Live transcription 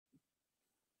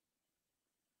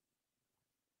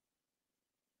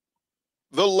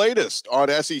The latest on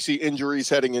SEC injuries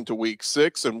heading into week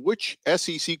 6 and which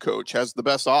SEC coach has the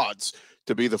best odds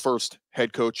to be the first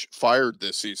head coach fired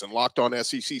this season. Locked on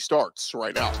SEC starts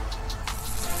right now.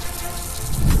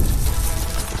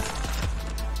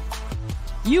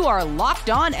 You are Locked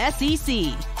On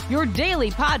SEC, your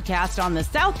daily podcast on the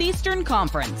Southeastern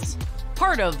Conference.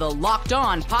 Part of the Locked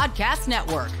On Podcast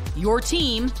Network, your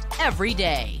team every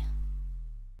day.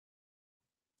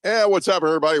 Hey, what's up,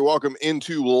 everybody? Welcome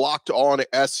into Locked On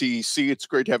SEC. It's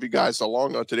great to have you guys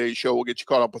along on today's show. We'll get you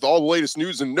caught up with all the latest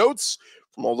news and notes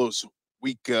from all those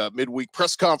midweek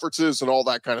press conferences and all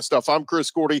that kind of stuff. I'm Chris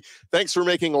Gordy. Thanks for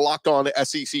making Locked On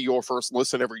SEC your first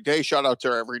listen every day. Shout out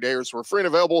to our everydayers. We're free and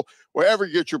available wherever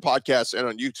you get your podcasts and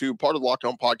on YouTube, part of the Locked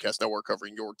On Podcast Network,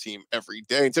 covering your team every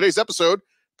day. And today's episode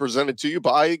presented to you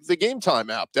by the Game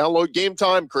Time app. Download Game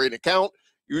Time, create an account,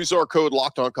 use our code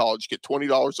LOCKEDONCollege, get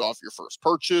 $20 off your first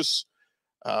purchase.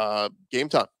 Game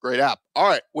Time, great app. All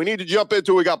right, we need to jump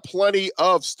into it. We got plenty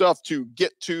of stuff to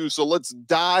get to, so let's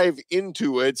dive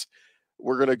into it.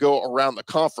 We're going to go around the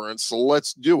conference, so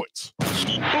let's do it.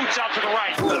 Boots out to the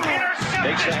right.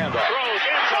 Takes the handoff.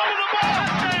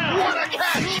 What a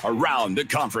catch! Around the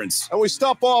conference. And we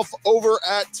stop off over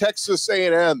at Texas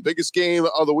A&M. Biggest game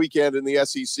of the weekend in the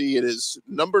SEC. It is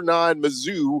number 9,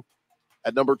 MIzzou,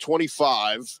 at number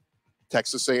 25,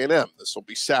 Texas A&M. This will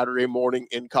be Saturday morning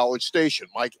in College Station.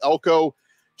 Mike Elko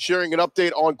sharing an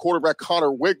update on quarterback Conner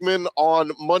Weigman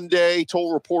on Monday.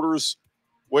 Told reporters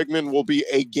Weigman will be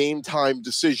a game-time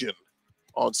decision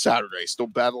on Saturday. Still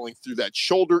battling through that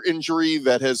shoulder injury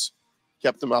that has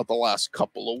kept him out the last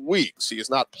couple of weeks. He has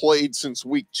not played since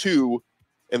week 2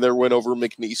 in their win over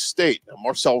McNeese State. Now,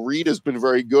 Marcel Reed has been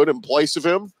very good in place of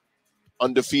him,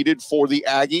 undefeated for the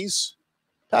Aggies.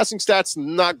 Passing stats,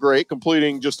 not great,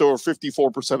 completing just over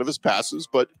 54% of his passes,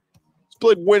 but he's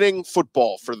played winning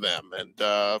football for them. And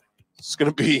it's going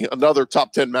to be another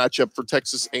top 10 matchup for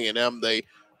Texas A&M. They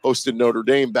hosted Notre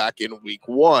Dame back in week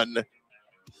 1.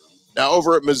 Now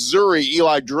over at Missouri,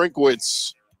 Eli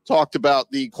Drinkwitz talked about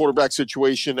the quarterback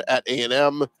situation at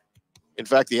A&M. In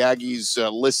fact, the Aggies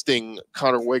listing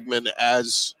Conner Weigman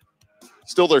as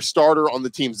still their starter on the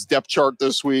team's depth chart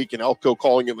this week, and Elko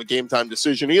calling him a game-time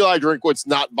decision. Eli Drinkwitz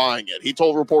not buying it. He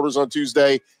told reporters on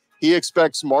Tuesday he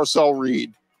expects Marcel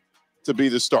Reed to be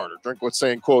the starter. Drinkwitz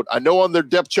saying, quote, "I know on their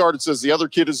depth chart it says the other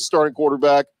kid is a starting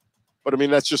quarterback, but I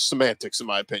mean, that's just semantics in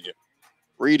my opinion.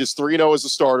 Reed is 3-0 as a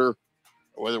starter.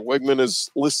 Whether Weigman is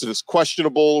listed as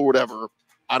questionable or whatever,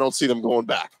 I don't see them going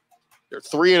back. They're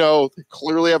 3-0. They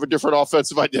clearly have a different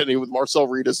offensive identity with Marcel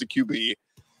Reed as the QB.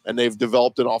 And they've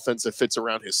developed an offense that fits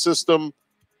around his system.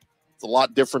 It's a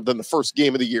lot different than the first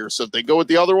game of the year. So if they go with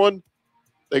the other one,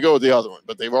 they go with the other one.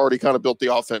 But they've already kind of built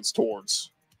the offense towards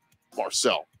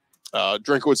Marcel.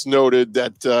 Drinkwitz noted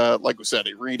that, like we said,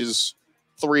 Reed is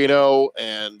 3-0.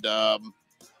 And I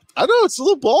know it's a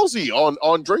little ballsy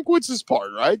on Drinkwitz's part,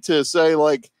 right? To say,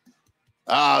 like,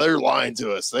 they're lying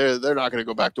to us. They're not going to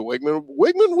go back to Weigman.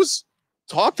 Weigman was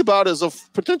talked about as a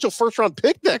potential first-round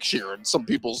pick next year in some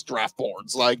people's draft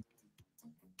boards. Like,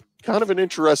 kind of an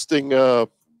interesting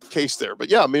case there. But,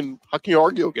 yeah, I mean, how can you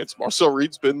argue against Marcel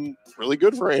Reed's been really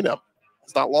good for A&M.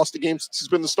 He's not lost a game since he's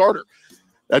been the starter.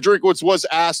 Now, Drinkwitz was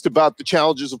asked about the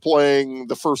challenges of playing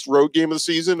the first road game of the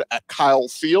season at Kyle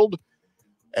Field.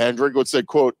 And Drinkwitz said,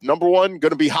 quote, "Number 1, going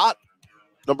to be hot.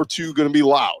 Number 2, going to be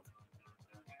loud."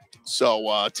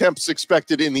 So, temps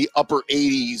expected in the upper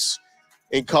 80s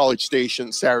in College Station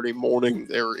Saturday morning.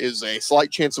 There is a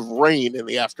slight chance of rain in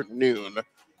the afternoon,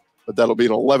 but that'll be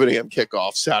an 11 a.m.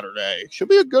 kickoff Saturday. Should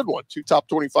be a good one. 2 top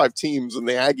 25 teams, and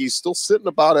the Aggies still sitting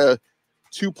about a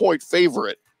 2-point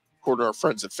favorite, according to our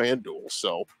friends at FanDuel.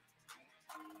 So,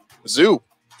 MIzzou,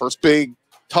 first big,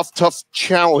 tough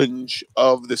challenge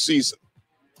of the season.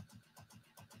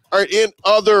 All right, in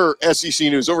other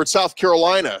SEC news, over at South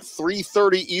Carolina,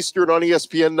 3:30 Eastern on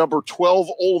ESPN, number 12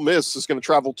 Ole Miss is going to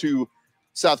travel to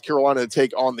South Carolina to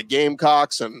take on the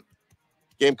Gamecocks, and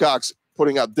Gamecocks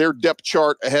putting out their depth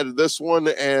chart ahead of this one,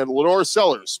 and LaNorris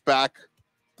Sellers back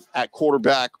at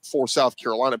quarterback for South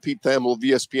Carolina. Pete Thamel of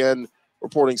ESPN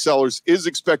reporting Sellers is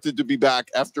expected to be back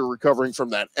after recovering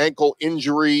from that ankle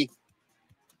injury,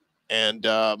 and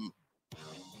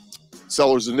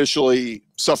Sellers initially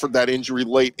suffered that injury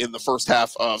late in the first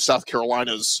half of South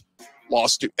Carolina's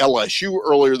loss to LSU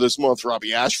earlier this month.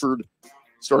 Robbie Ashford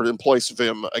started in place of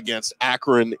him against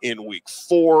Akron in week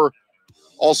 4.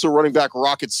 Also, running back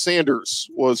Rocket Sanders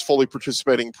was fully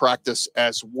participating in practice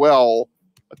as well,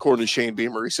 according to Shane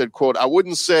Beamer. He said, quote, "I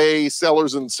wouldn't say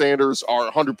Sellers and Sanders are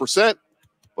 100%,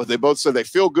 but they both said they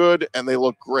feel good and they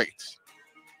look great."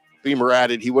 Beamer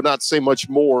added he would not say much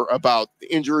more about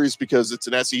the injuries because it's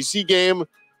an SEC game,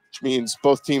 which means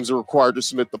both teams are required to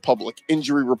submit the public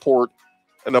injury report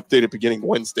and update it beginning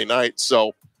Wednesday night.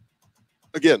 So,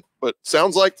 again, but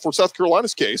sounds like for South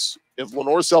Carolina's case, if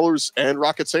LaNorris Sellers and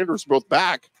Rocket Sanders both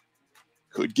back,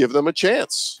 could give them a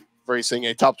chance facing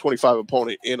a top 25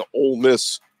 opponent in Ole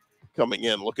Miss coming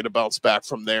in, looking to bounce back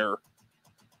from their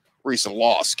recent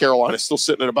loss. Carolina is still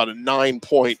sitting at about a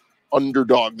 9-point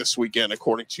underdog this weekend,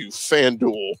 according to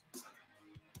FanDuel.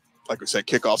 Like I said,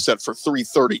 kickoff set for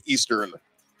 3:30 Eastern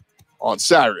on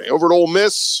Saturday. Over at Ole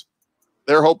Miss,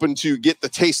 they're hoping to get the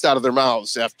taste out of their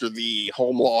mouths after the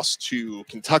home loss to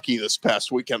Kentucky this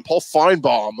past weekend. Paul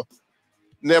Feinbaum,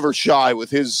 never shy with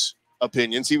his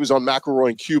opinions. He was on McElroy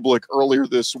and Kublik earlier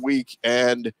this week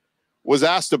and was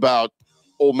asked about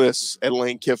Ole Miss and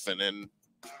Lane Kiffin. And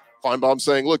Feinbaum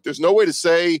saying, look, there's no way to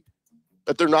say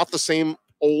that they're not the same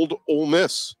old Ole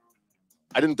Miss.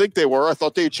 I didn't think they were. I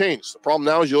thought they had changed. The problem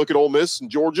now is you look at Ole Miss and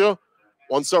Georgia.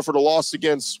 One suffered a loss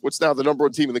against what's now the number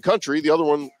one team in the country. The other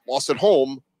one lost at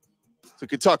home to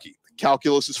Kentucky. The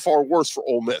calculus is far worse for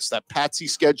Ole Miss. That patsy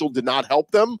schedule did not help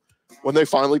them when they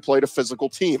finally played a physical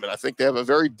team. And I think they have a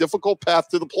very difficult path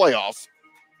to the playoff.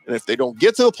 And if they don't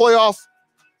get to the playoff,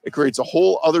 it creates a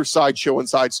whole other sideshow and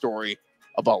side story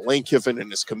about Lane Kiffin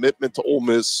and his commitment to Ole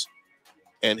Miss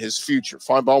and his future.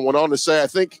 Feinbaum went on to say, I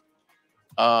think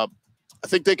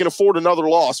they can afford another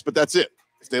loss, but that's it.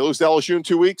 If they lose to LSU in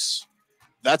 2 weeks,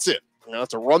 that's it. They're going to have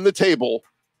to run the table,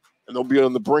 and they'll be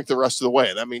on the brink the rest of the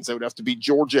way. That means they would have to beat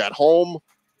Georgia at home.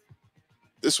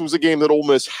 This was a game that Ole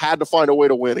Miss had to find a way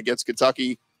to win against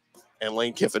Kentucky, and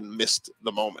Lane Kiffin missed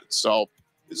the moment. So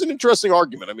it's an interesting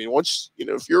argument. I mean, once,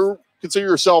 if you're consider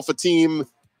yourself a team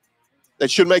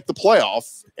that should make the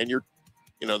playoff, and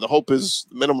the hope is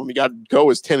the minimum you got to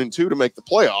go is 10-2 to make the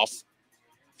playoff.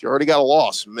 If you already got a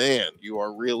loss, man, you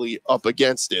are really up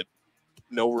against it.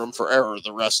 No room for error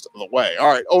the rest of the way.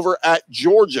 All right, over at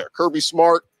Georgia, Kirby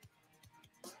Smart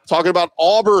talking about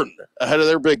Auburn ahead of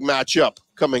their big matchup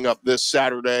coming up this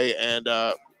Saturday. And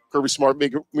Kirby Smart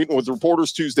meeting with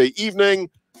reporters Tuesday evening,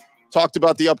 talked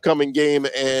about the upcoming game,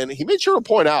 and he made sure to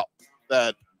point out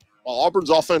that while Auburn's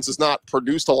offense has not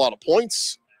produced a lot of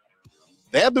points,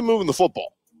 they have been moving the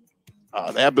football.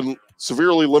 They have been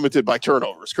severely limited by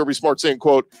turnovers. Kirby Smart saying,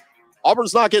 quote,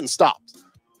 Auburn's not getting stopped.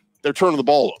 They're turning the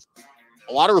ball over.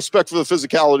 A lot of respect for the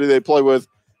physicality they play with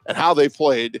and how they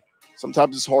played.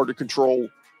 Sometimes it's hard to control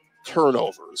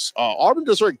turnovers. Auburn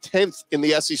does rank 10th in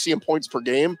the SEC in points per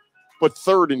game, but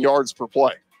 3rd in yards per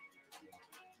play.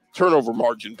 Turnover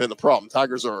margin been the problem.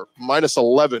 Tigers are minus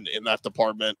 11 in that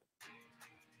department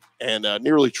and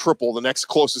nearly triple the next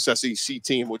closest SEC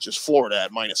team, which is Florida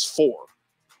at minus 4.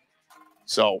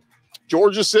 So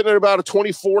Georgia's sitting at about a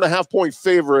 24.5-point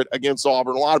favorite against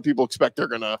Auburn. A lot of people expect they're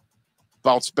going to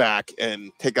bounce back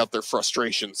and take out their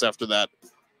frustrations after that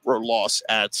road loss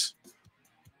at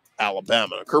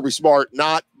Alabama. Kirby Smart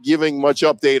not giving much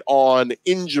update on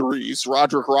injuries.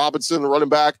 Roderick Robinson, the running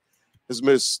back, has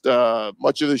missed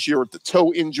much of this year with the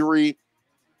toe injury.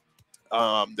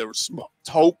 There was some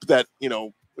hope that,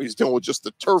 he's dealing with just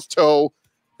the turf toe,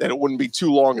 that it wouldn't be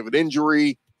too long of an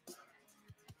injury,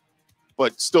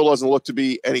 but still doesn't look to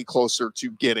be any closer to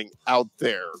getting out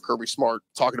there. Kirby Smart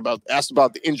asked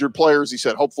about the injured players. He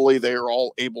said, hopefully they are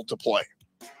all able to play.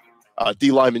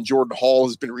 D lineman Jordan Hall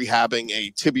has been rehabbing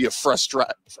a tibia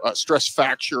stress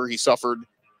fracture he suffered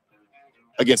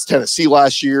against Tennessee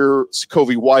last year.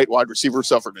 Sokovie White, wide receiver,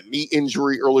 suffered a knee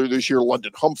injury earlier this year.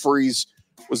 London Humphreys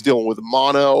was dealing with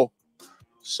mono.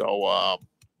 So,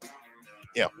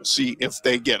 we'll see if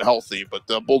they get healthy. But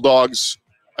the Bulldogs,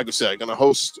 like I said, going to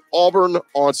host Auburn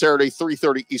on Saturday,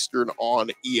 3:30 Eastern on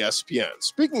ESPN.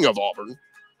 Speaking of Auburn,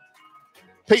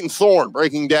 Peyton Thorne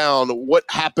breaking down what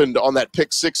happened on that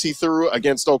pick six he threw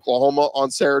against Oklahoma on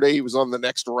Saturday. He was on the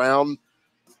next round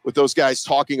with those guys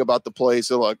talking about the play.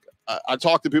 So, look, I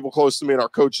talked to people close to me and our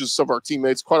coaches, some of our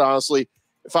teammates. Quite honestly,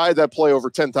 if I had that play over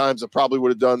 10 times, I probably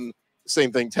would have done the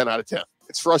same thing 10 out of 10.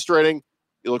 It's frustrating.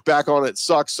 You look back on it, it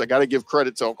sucks. I got to give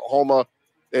credit to Oklahoma.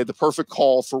 They had the perfect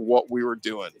call for what we were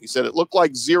doing. He said it looked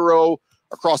like 0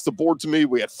 across the board to me.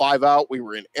 We had 5 out. We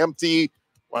were in empty.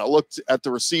 When I looked at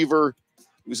the receiver,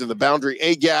 he was in the boundary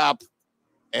A gap,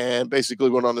 and basically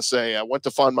went on to say, I went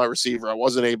to find my receiver. I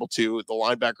wasn't able to. The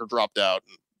linebacker dropped out,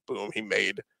 and boom, he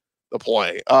made the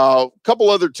play. A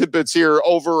couple other tidbits here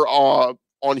over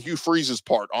on Hugh Freeze's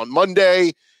part. On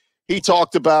Monday, he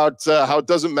talked about how it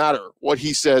doesn't matter what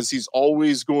he says. He's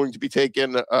always going to be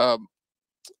taken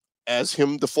as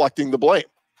him deflecting the blame.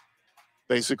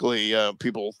 Basically,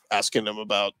 people asking him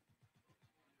about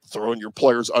throwing your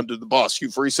players under the bus.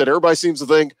 Hugh Freeze said, everybody seems to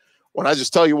think When I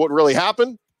just tell you what really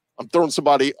happened, I'm throwing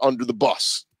somebody under the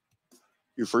bus.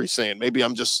 You're free saying, maybe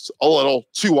I'm just a little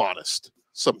too honest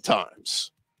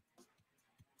sometimes.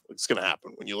 It's going to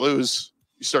happen. When you lose,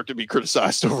 you start to be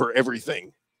criticized over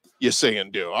everything you say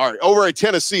and do. All right, over at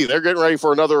Tennessee, they're getting ready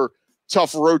for another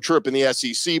tough road trip in the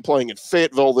SEC, playing in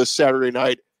Fayetteville this Saturday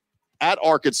night at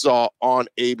Arkansas on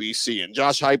ABC. And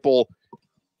Josh Heupel,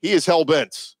 he is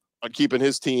hell-bent on keeping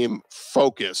his team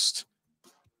focused.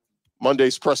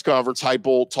 Monday's press conference,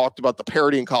 Heupel talked about the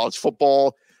parity in college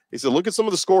football. He said, look at some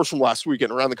of the scores from last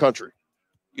weekend around the country.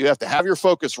 You have to have your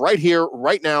focus right here,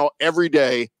 right now, every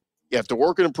day. You have to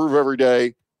work and improve every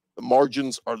day. The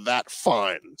margins are that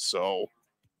fine. So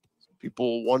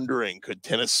people wondering, could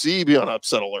Tennessee be on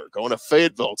upset alert? Going to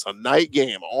Fayetteville, it's a night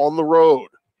game on the road.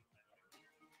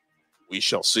 We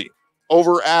shall see.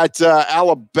 Over at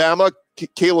Alabama,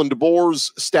 Kalen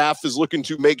DeBoer's staff is looking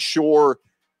to make sure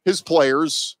his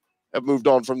players have moved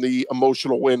on from the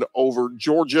emotional win over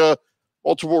Georgia.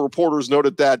 Multiple reporters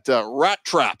noted that rat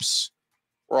traps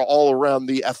were all around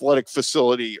the athletic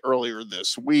facility earlier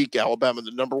this week. Alabama,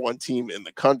 the #1 team in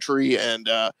the country, and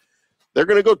they're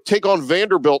going to go take on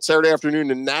Vanderbilt Saturday afternoon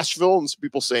in Nashville. And some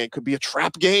people saying it could be a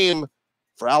trap game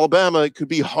for Alabama. It could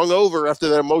be hungover after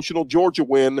that emotional Georgia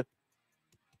win.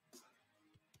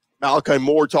 Malachi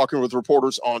Moore, talking with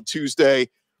reporters on Tuesday,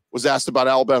 was asked about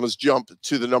Alabama's jump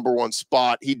to the #1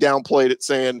 spot. He downplayed it,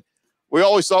 saying, we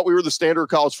always thought we were the standard of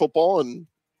college football, and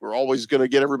we're always going to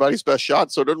get everybody's best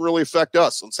shot, so it doesn't really affect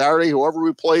us. On Saturday, whoever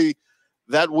we play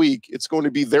that week, it's going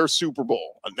to be their Super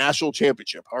Bowl, a national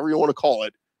championship, however you want to call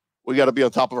it. We got to be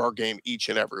on top of our game each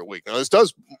and every week. Now, this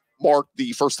does mark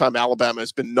the first time Alabama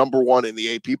has been #1 in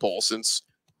the AP poll since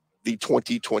the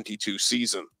 2022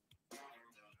 season.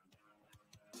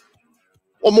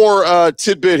 One more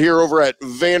tidbit here over at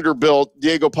Vanderbilt.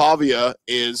 Diego Pavia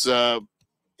is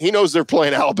he knows they're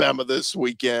playing Alabama this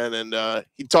weekend, and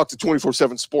he talked to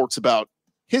 24/7 Sports about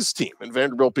his team and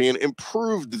Vanderbilt being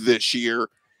improved this year.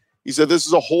 He said this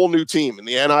is a whole new team. In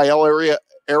the NIL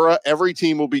era, every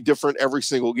team will be different every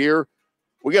single year.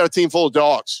 We got a team full of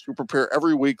dogs who prepare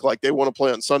every week like they want to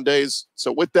play on Sundays.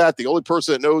 So with that, the only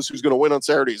person that knows who's going to win on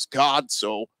Saturday is God,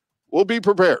 so we'll be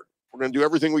prepared. We're going to do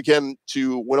everything we can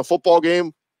to win a football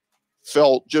game.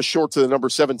 Fell just short to the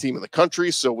 #7 team in the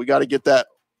country, so we got to get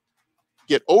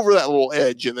over that little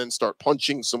edge and then start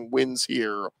punching some wins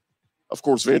here. Of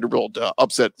course, Vanderbilt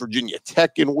upset Virginia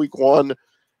Tech in week 1,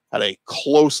 had a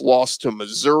close loss to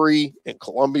Missouri and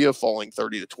Columbia, falling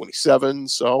 30-27.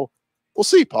 So we'll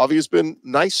see. Pavia's been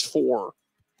nice for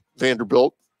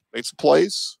Vanderbilt. Made some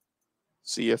plays.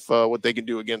 See if what they can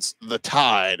do against the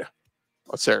Tide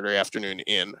on Saturday afternoon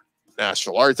in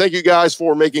Nashville. All right, thank you guys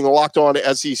for making Locked On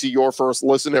SEC your first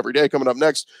listen every day. Coming up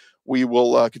next, we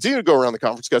will continue to go around the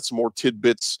conference, got some more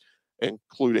tidbits,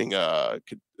 including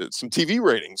some TV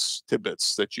ratings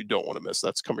tidbits that you don't want to miss.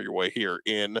 That's coming your way here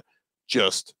in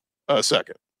just a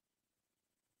second.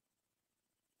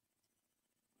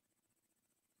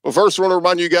 Well, first, I want to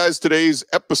remind you guys today's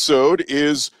episode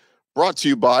is brought to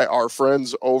you by our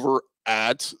friends over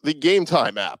at the Game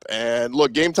Time app. And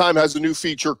look, Game Time has a new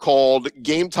feature called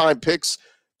Game Time Picks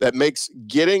that makes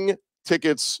getting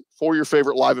tickets for your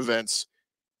favorite live events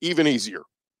even easier.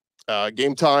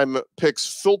 Game Time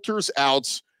Picks filters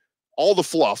out all the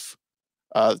fluff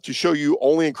to show you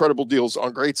only incredible deals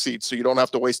on great seats, so you don't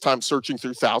have to waste time searching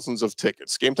through thousands of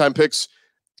tickets. Game Time Picks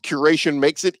curation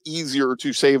makes it easier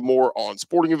to save more on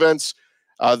sporting events.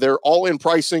 Their all-in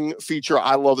pricing feature,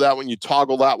 I love that when you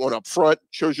toggle that one up front.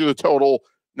 Shows you the total,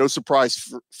 no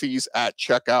surprise fees at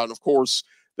checkout. And, of course,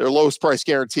 their lowest price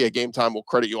guarantee at Game Time will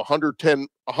credit you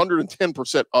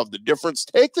 110% of the difference.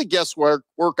 Take the guesswork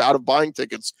out of buying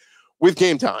tickets with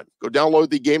Game Time. Go download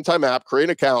the Game Time app, create an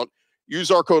account, use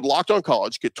our code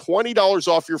LOCKEDONCollege, get $20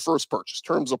 off your first purchase.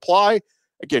 Terms apply.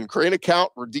 Again, create an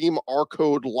account, redeem our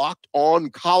code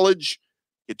LOCKEDONCollege,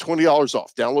 get $20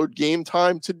 off. Download Game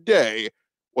Time today.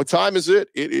 What time is it?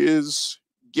 It is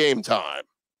game time.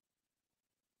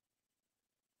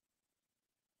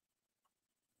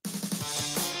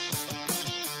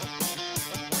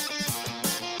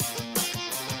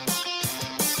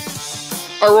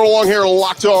 All right, roll along here,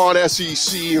 Locked On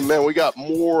SEC. Man, we got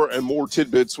more and more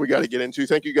tidbits we got to get into.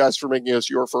 Thank you guys for making us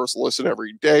your first listen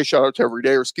every day. Shout out to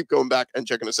everydayers. Keep going back and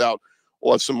checking us out.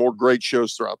 We'll have some more great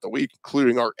shows throughout the week,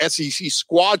 including our SEC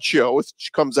Squad Show,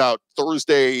 which comes out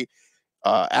Thursday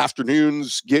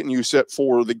afternoons, getting you set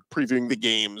for the previewing the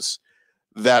games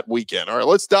that weekend. All right,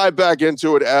 let's dive back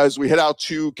into it as we head out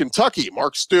to Kentucky.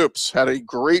 Mark Stoops had a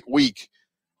great week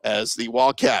as the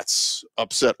Wildcats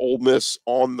upset Ole Miss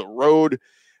on the road.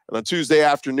 And on Tuesday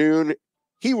afternoon,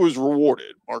 he was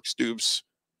rewarded. Mark Stoops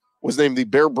was named the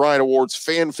Bear Bryant Awards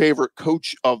Fan Favorite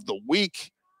Coach of the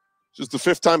Week. This is the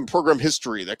 5th time in program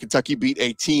history that Kentucky beat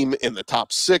a team in the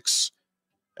top 6.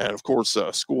 And, of course,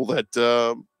 a school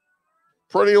that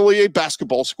perennially a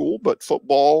basketball school, but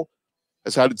football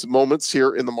has had its moments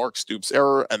here in the Mark Stoops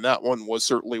era, and that one was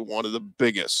certainly one of the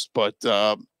biggest. But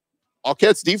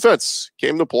Wildcats defense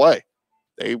came to play.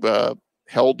 They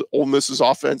held Ole Miss's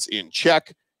offense in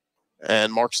check,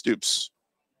 and Mark Stoops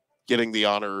getting the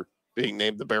honor being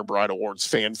named the Bear Bryant Awards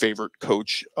Fan Favorite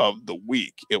Coach of the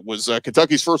Week. It was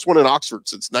Kentucky's first win in Oxford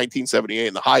since 1978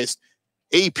 and the highest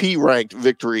AP-ranked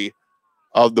victory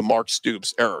of the Mark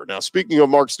Stoops era. Now, speaking of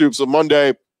Mark Stoops, on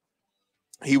Monday,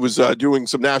 he was doing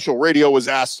some national radio, was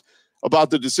asked about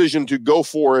the decision to go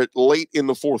for it late in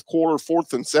the fourth quarter,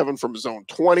 4th and 7 from his own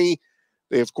 20.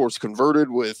 They, of course, converted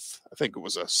with, I think it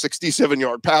was a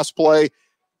 67-yard pass play.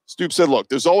 Stoops said, look,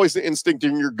 there's always the instinct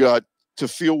in your gut to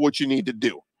feel what you need to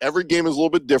do. Every game is a little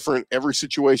bit different. Every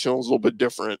situation is a little bit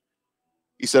different.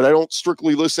 He said, I don't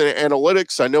strictly listen to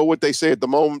analytics. I know what they say at the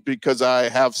moment because I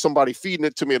have somebody feeding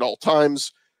it to me at all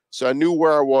times. So I knew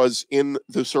where I was in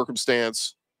the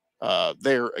circumstance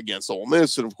there against Ole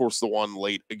Miss, and, of course, the one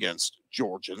late against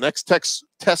Georgia. Next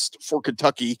test for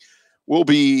Kentucky will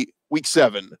be Week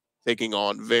 7, taking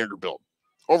on Vanderbilt.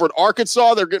 Over at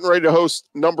Arkansas, they're getting ready to host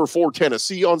number 4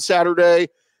 Tennessee on Saturday,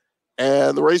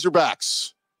 and the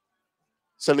Razorbacks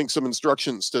sending some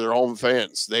instructions to their home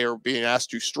fans. They are being asked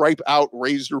to stripe out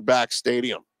Razorback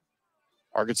Stadium.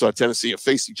 Arkansas and Tennessee have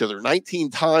faced each other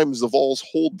 19 times. The Vols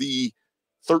hold the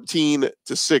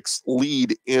 13-6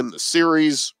 lead in the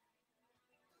series.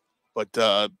 But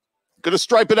going to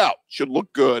stripe it out. Should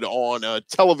look good on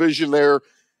television there.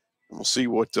 And we'll see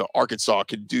what Arkansas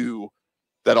can do.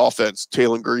 That offense,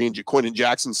 Taylon Green, Jaquindon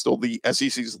Jackson, still the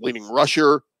SEC's leading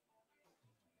rusher.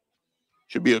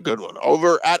 Should be a good one.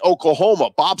 Over at Oklahoma,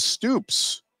 Bob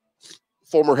Stoops,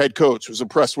 former head coach, was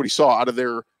impressed what he saw out of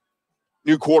their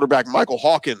new quarterback, Michael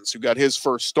Hawkins, who got his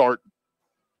first start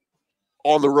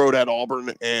on the road at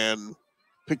Auburn and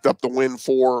picked up the win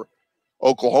for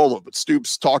Oklahoma. But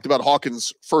Stoops talked about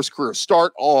Hawkins' first career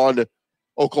start on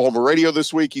Oklahoma radio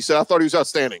this week. He said, I thought he was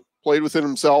outstanding. Played within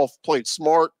himself, played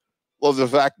smart. Love the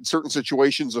fact in certain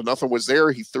situations when nothing was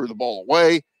there, he threw the ball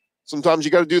away. Sometimes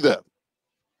you got to do that.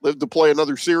 Live to play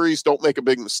another series. Don't make a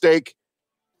big mistake.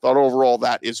 Thought overall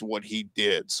that is what he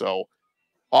did. So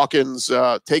Hawkins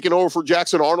taking over for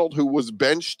Jackson Arnold, who was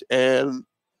benched, and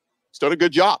he's done a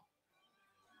good job.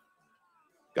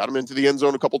 Got him into the end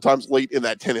zone a couple times late in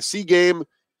that Tennessee game,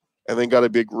 and then got a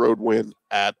big road win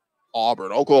at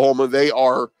Auburn. Oklahoma, they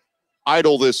are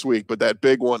idle this week, but that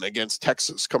big one against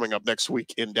Texas coming up next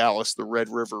week in Dallas, the Red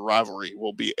River rivalry,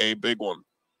 will be a big one.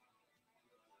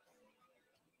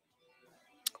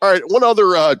 All right, one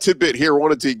other tidbit here I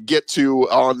wanted to get to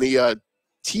on the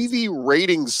TV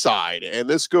ratings side, and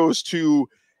this goes to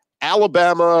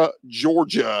Alabama,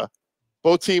 Georgia.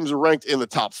 Both teams are ranked in the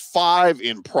top 5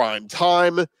 in prime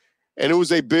time, and it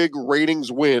was a big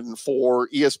ratings win for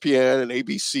ESPN and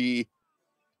ABC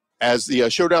as the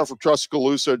Showdown for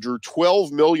Tuscaloosa drew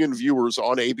 12 million viewers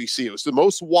on ABC. It was the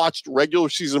most watched regular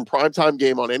season primetime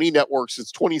game on any network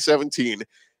since 2017. It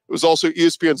was also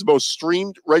ESPN's most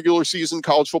streamed regular season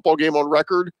college football game on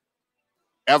record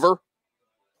ever.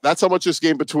 That's how much this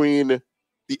game between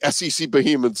the SEC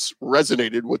behemoths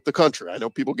resonated with the country. I know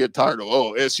people get tired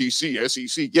of,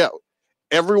 SEC. Yeah,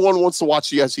 everyone wants to watch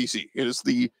the SEC. It is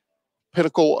the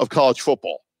pinnacle of college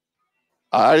football.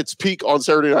 At its peak on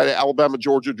Saturday night, Alabama,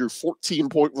 Georgia drew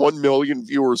 14.1 million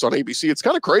viewers on ABC. It's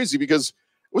kind of crazy because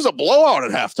it was a blowout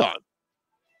at halftime.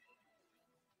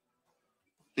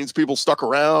 Means people stuck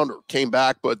around or came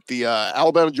back, but the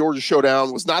Alabama-Georgia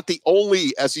showdown was not the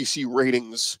only SEC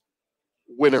ratings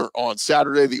winner on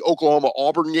Saturday. The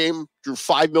Oklahoma-Auburn game drew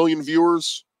 5 million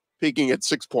viewers, peaking at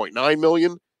 6.9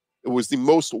 million. It was the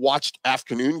most watched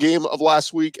afternoon game of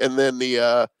last week. And then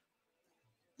the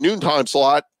noontime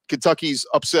slot, Kentucky's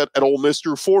upset at Ole Miss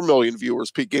drew 4 million viewers,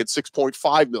 peaking at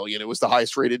 6.5 million. It was the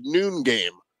highest rated noon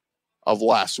game of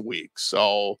last week.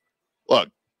 So, look,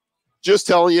 just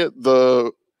telling you,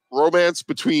 the romance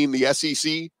between the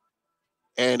SEC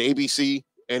and ABC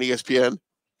and ESPN,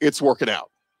 it's working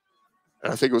out.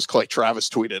 And I think it was Clay Travis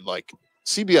tweeted, like,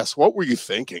 CBS, what were you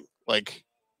thinking? Like,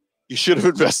 you should have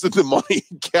invested the money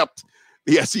and kept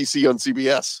the SEC on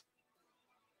CBS.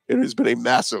 It has been a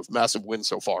massive, massive win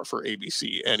so far for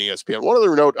ABC and ESPN. One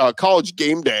other note, College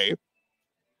Game Day,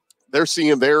 they're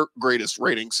seeing their greatest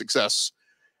rating success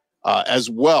as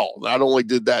well. Not only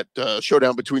did that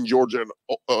showdown between Georgia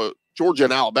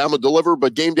and Alabama deliver,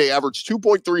 but Game Day averaged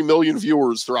 2.3 million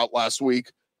viewers throughout last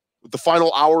week, with the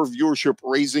final hour viewership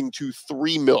raising to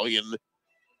 3 million.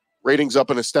 Ratings up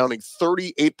an astounding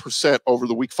 38% over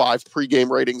the Week 5 pregame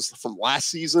ratings from last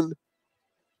season.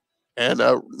 And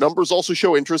numbers also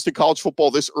show interest in college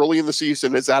football this early in the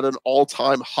season is at an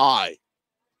all-time high.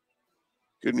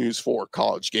 Good news for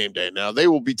College Game Day. Now, they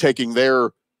will be taking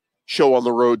their show on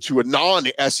the road to a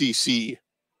non-SEC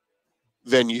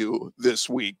venue this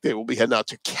week. They will be heading out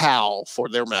to Cal for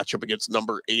their matchup against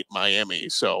number 8 Miami.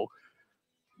 So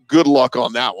good luck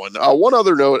on that one. One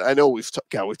other note, I know we've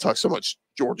talked so much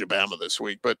Georgia-Bama this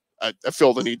week, but I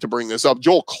feel the need to bring this up.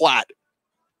 Joel Klatt,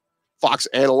 Fox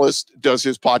analyst, does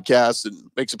his podcast and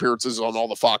makes appearances on all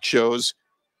the Fox shows.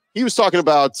 He was talking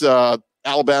about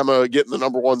Alabama getting the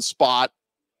number 1 spot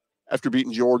after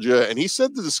beating Georgia, and he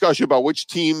said the discussion about which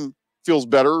team feels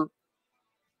better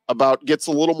gets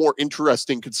a little more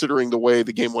interesting considering the way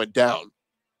the game went down.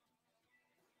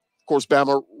 Of course,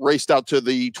 Bama raced out to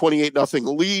the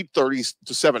 28-0 lead,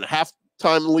 30-7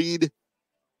 halftime lead.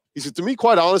 He said, to me,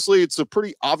 quite honestly, it's a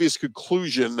pretty obvious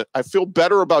conclusion. I feel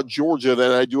better about Georgia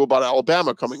than I do about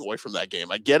Alabama coming away from that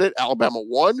game. I get it. Alabama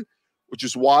won, which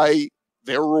is why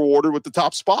they're rewarded with the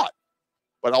top spot.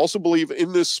 But I also believe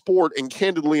in this sport and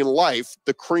candidly in life,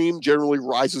 the cream generally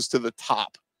rises to the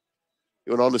top.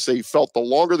 He went on to say he felt the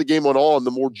longer the game went on,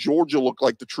 the more Georgia looked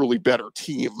like the truly better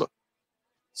team.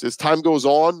 So as time goes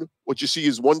on, what you see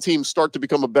is one team start to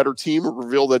become a better team or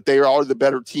reveal that they are the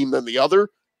better team than the other.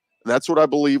 And that's what I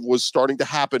believe was starting to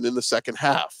happen in the second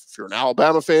half. If you're an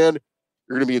Alabama fan,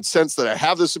 you're going to be incensed that I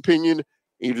have this opinion, and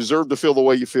you deserve to feel the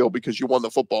way you feel because you won the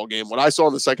football game. What I saw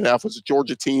in the second half was a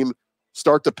Georgia team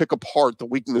start to pick apart the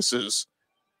weaknesses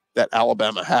that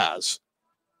Alabama has.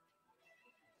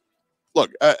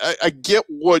 Look, I get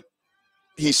what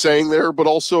he's saying there, but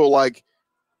also, like,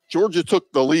 Georgia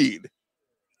took the lead,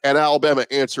 and Alabama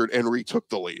answered and retook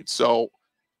the lead. So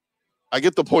I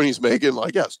get the point he's making.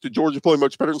 Like, yes, did Georgia play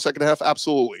much better in the second half?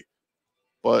 Absolutely.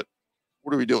 But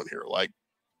what are we doing here? Like,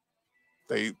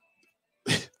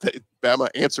 Bama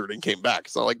answered and came back.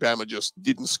 It's not like Bama just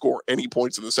didn't score any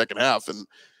points in the second half. And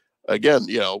again,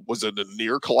 was it a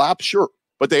near collapse? Sure.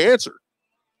 But they answered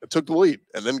and took the lead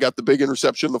and then got the big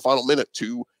interception in the final minute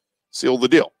to seal the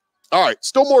deal. All right.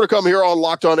 Still more to come here on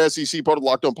Locked On SEC, part of the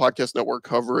Locked On Podcast Network,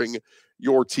 covering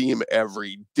your team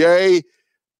every day.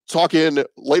 Talking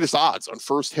latest odds on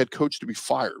first head coach to be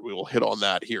fired. We will hit on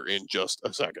that here in just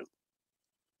a second.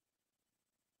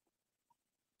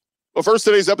 Well, first,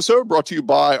 today's episode brought to you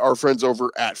by our friends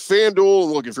over at FanDuel.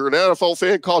 And look, if you're an NFL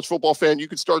fan, college football fan, you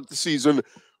can start the season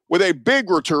with a big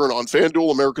return on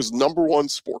FanDuel, America's #1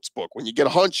 sports book. When you get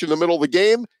a hunch in the middle of the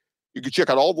game, you can check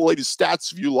out all the latest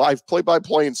stats, view live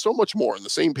play-by-play, and so much more on the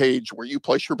same page where you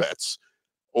place your bets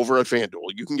over at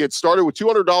FanDuel. You can get started with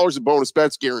 $200 in bonus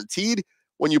bets guaranteed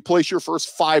when you place your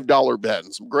first $5 bet.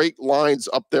 And some great lines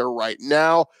up there right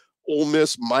now. Ole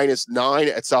Miss -9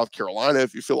 at South Carolina.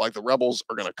 If you feel like the Rebels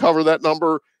are going to cover that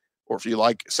number, or if you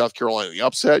like South Carolina the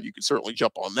upset, you can certainly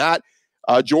jump on that.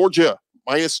 Georgia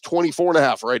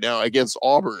 -24.5 right now against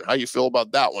Auburn. How you feel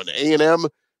about that one? A&M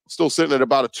still sitting at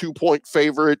about a 2-point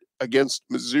favorite against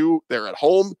MIzzou. They're at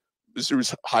home.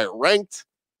 Mizzou's higher ranked,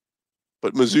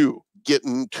 but MIzzou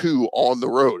getting 2 on the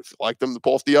road. If you like them to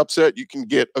pull off the upset, you can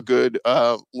get a good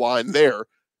line there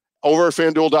over at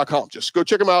FanDuel.com. Just go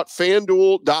check them out.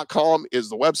 FanDuel.com is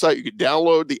the website. You can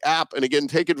download the app and, again,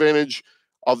 take advantage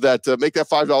of that. Make that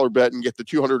 $5 bet and get the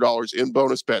 $200 in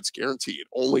bonus bets guaranteed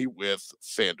only with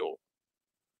FanDuel.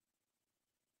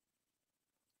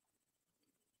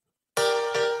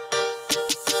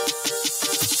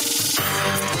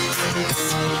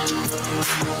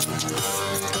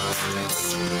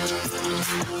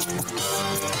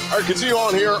 All right, continue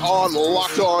on here on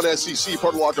Locked On SEC,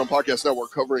 part of the Locked On Podcast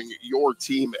Network, covering your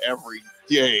team every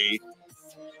day.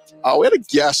 We had a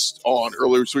guest on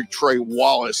earlier this week, Trey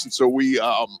Wallace, and so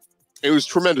it was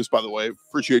tremendous, by the way.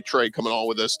 Appreciate Trey coming on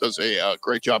with us. Does a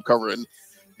great job covering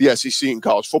the SEC and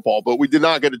college football, but we did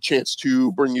not get a chance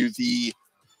to bring you the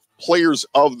players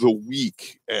of the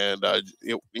week, and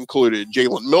it included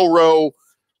Jalen Milroe,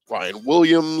 Ryan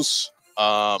Williams.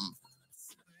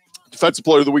 Defensive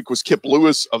player of the week was Kip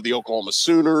Lewis of the Oklahoma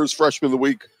Sooners. Freshman of the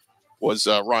week was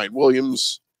Ryan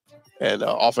Williams, and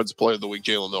offensive player of the week,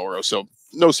 Jalen Milroe. So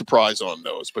no surprise on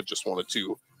those, but just wanted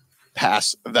to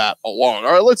pass that along.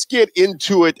 All right, let's get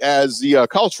into it as the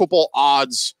college football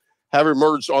odds have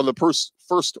emerged on the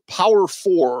first Power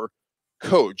 4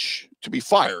 coach to be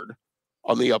fired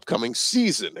on the upcoming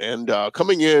season. And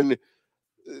coming in,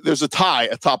 there's a tie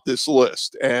atop this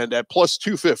list. And at plus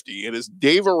 250, it is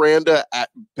Dave Aranda at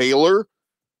Baylor,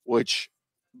 which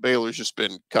Baylor's just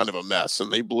been kind of a mess.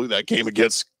 And they blew that game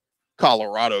against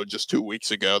Colorado just 2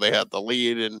 weeks ago. They had the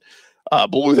lead and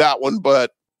blew that one.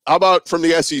 But How about from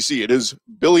the SEC? It is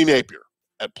Billy Napier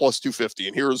at plus 250.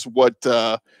 And here's what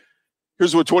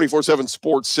 24/7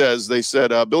 Sports says. They said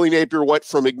Billy Napier went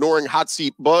from ignoring hot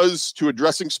seat buzz to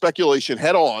addressing speculation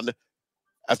head on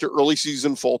after early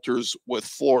season falters with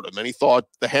Florida. Many thought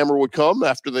the hammer would come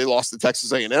after they lost to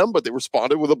Texas A&M, but they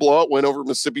responded with a blowout win over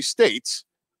Mississippi State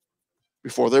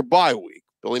before their bye week.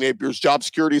 Billy Napier's job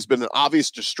security has been an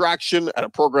obvious distraction at a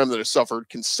program that has suffered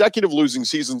consecutive losing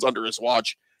seasons under his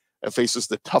watch and faces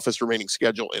the toughest remaining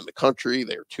schedule in the country.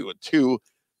 They are 2-2.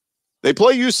 They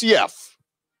play UCF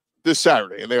this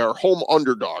Saturday, and they are home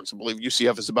underdogs. I believe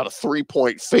UCF is about a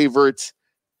 3-point favorite.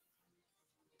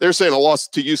 They're saying a loss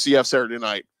to UCF Saturday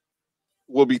night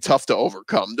will be tough to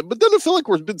overcome. But then I feel like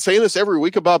we've been saying this every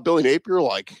week about Billy Napier,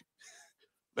 like,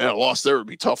 man, a loss there would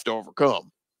be tough to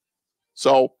overcome.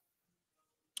 So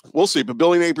we'll see. But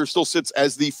Billy Napier still sits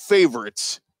as the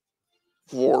favorite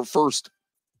for first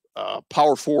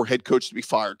Power 4 head coach to be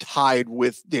fired, tied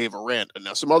with Dave Aranda.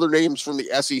 Now, some other names from the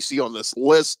SEC on this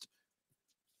list.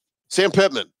 Sam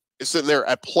Pittman is sitting there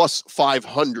at plus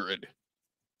 500.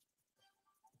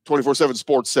 24/7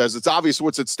 Sports says it's obvious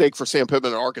what's at stake for Sam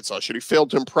Pittman in Arkansas. Should he fail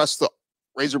to impress the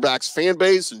Razorbacks fan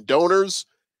base and donors,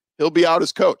 he'll be out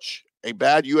as coach. A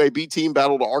bad UAB team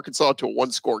battled Arkansas to a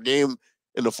one-score game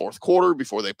in the fourth quarter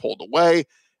before they pulled away,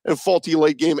 and faulty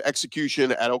late-game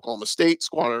execution at Oklahoma State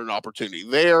squandered an opportunity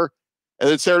there. And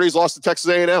then Saturday's lost to Texas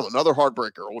A&M, another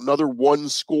heartbreaker, another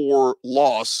one-score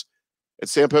loss. And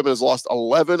Sam Pittman has lost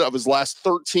 11 of his last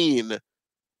 13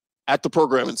 at the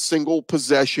program in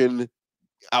single-possession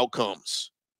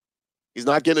outcomes. He's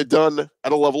not getting it done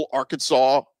at a level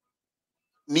Arkansas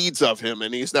needs of him,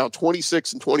 and he's now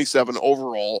 26-27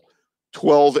 overall,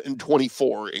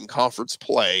 12-24 in conference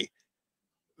play.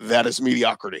 That is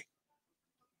mediocrity.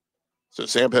 So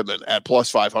Sam Pittman at plus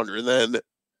 500. And then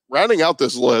rounding out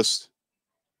this list,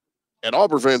 and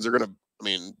Auburn fans are going to, I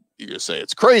mean, you're going to say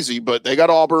it's crazy, but they got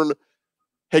Auburn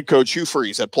head coach Hugh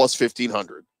Freeze at plus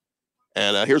 1,500.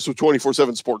 And here's what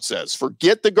 24/7 Sports says.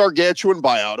 Forget the gargantuan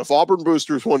buyout. If Auburn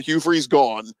boosters want Hugh Freeze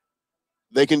gone,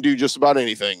 they can do just about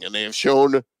anything. And they have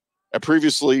shown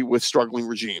previously with struggling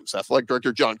regimes. Athletic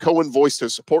Director John Cohen voiced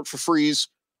his support for Freeze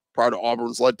prior to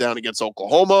Auburn's letdown against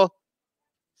Oklahoma.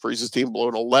 Freeze's team blew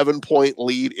an 11-point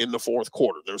lead in the fourth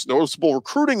quarter. There's noticeable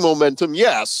recruiting momentum,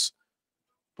 yes,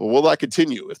 but will that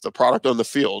continue if the product on the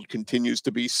field continues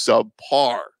to be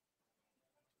subpar?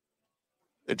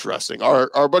 Interesting.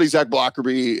 Our buddy Zach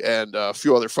Blackerby and a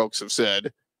few other folks have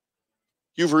said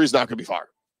Hugh Freeze is not going to be fired.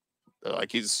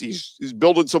 Like he's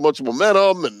building so much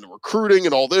momentum and recruiting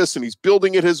and all this, and he's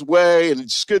building it his way, and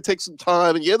it's just going to take some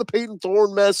time. And yeah, the Peyton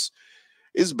Thorne mess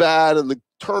is bad, and the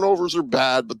turnovers are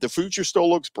bad, but the future still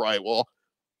looks bright. Well,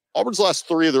 Auburn's lost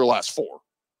 3 of their last 4,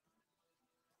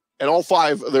 and all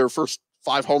 5 of their first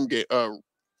 5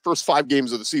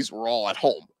 games of the season were all at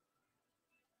home.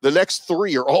 The next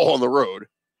 3 are all on the road,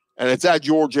 and it's at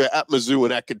Georgia, at Mizzou,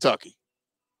 and at Kentucky.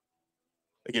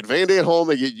 They get Vandy at home,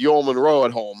 they get UL Monroe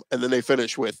at home, and then they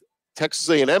finish with Texas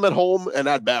A&M at home and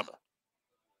at Bama.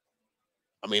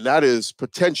 I mean, that is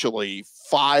potentially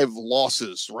 5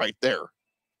 losses right there.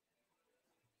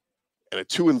 And at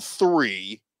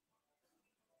 2-3,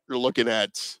 you're looking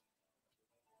at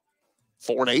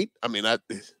 4-8. I mean,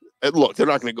 look, they're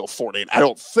not going to go 4-8, I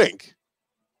don't think.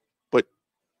 But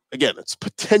again, it's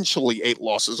potentially 8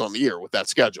 losses on the year with that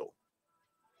schedule.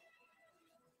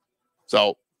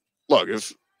 So, look,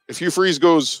 if Hugh Freeze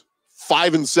goes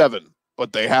 5-7,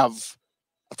 but they have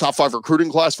a top 5 recruiting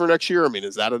class for next year, I mean,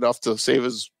 is that enough to save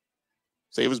his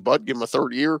butt, give him a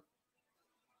 3rd year?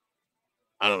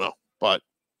 I don't know, but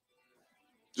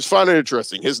just find it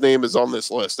interesting. His name is on this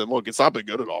list, and look, it's not been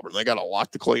good at Auburn. They got a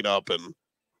lot to clean up, and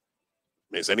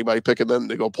is anybody picking them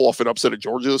to go pull off an upset at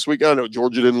Georgia this week? I know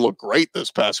Georgia didn't look great this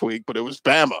past week, but it was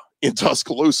Bama in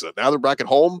Tuscaloosa. Now they're back at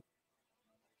home.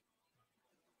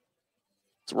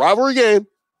 It's a rivalry game.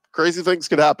 Crazy things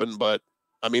could happen, but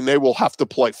I mean, they will have to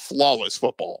play flawless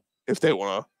football if they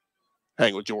want to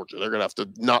hang with Georgia. They're going to have to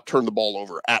not turn the ball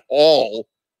over at all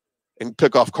and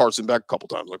pick off Carson Beck a couple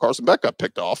times. Like Carson Beck got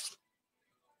picked off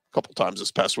a couple times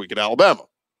this past week at Alabama.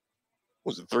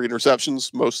 Was it 3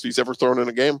 interceptions, most he's ever thrown in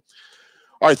a game?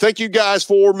 All right, thank you guys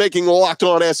for making Locked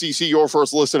On SEC your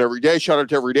first listen every day. Shout out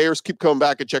to everydayers. Keep coming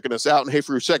back and checking us out. And hey,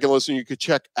 for your second listen, you could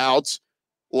check out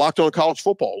Locked On College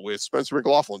Football with Spencer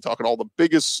McLaughlin, talking all the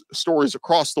biggest stories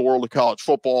across the world of college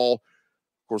football.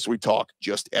 Of course, we talk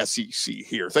just SEC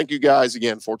here. Thank you guys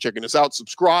again for checking us out.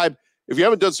 Subscribe if you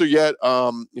haven't done so yet.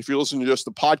 If you're listening to just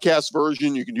the podcast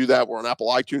version, you can do that. We're on Apple,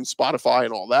 iTunes, Spotify,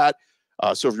 and all that.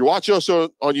 So if you're watching us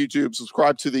on YouTube,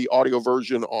 subscribe to the audio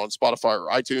version on Spotify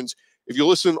or iTunes. If you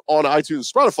listen on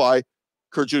iTunes, Spotify,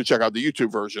 encourage you to check out the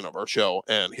YouTube version of our show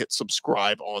and hit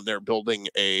subscribe on there, building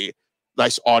a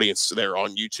nice audience there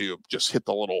on YouTube. Just hit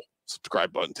the little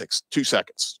subscribe button. Takes 2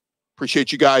 seconds.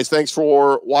 Appreciate you guys. Thanks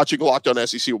for watching Locked On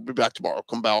SEC. We'll be back tomorrow.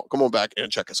 Come on back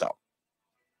and check us out.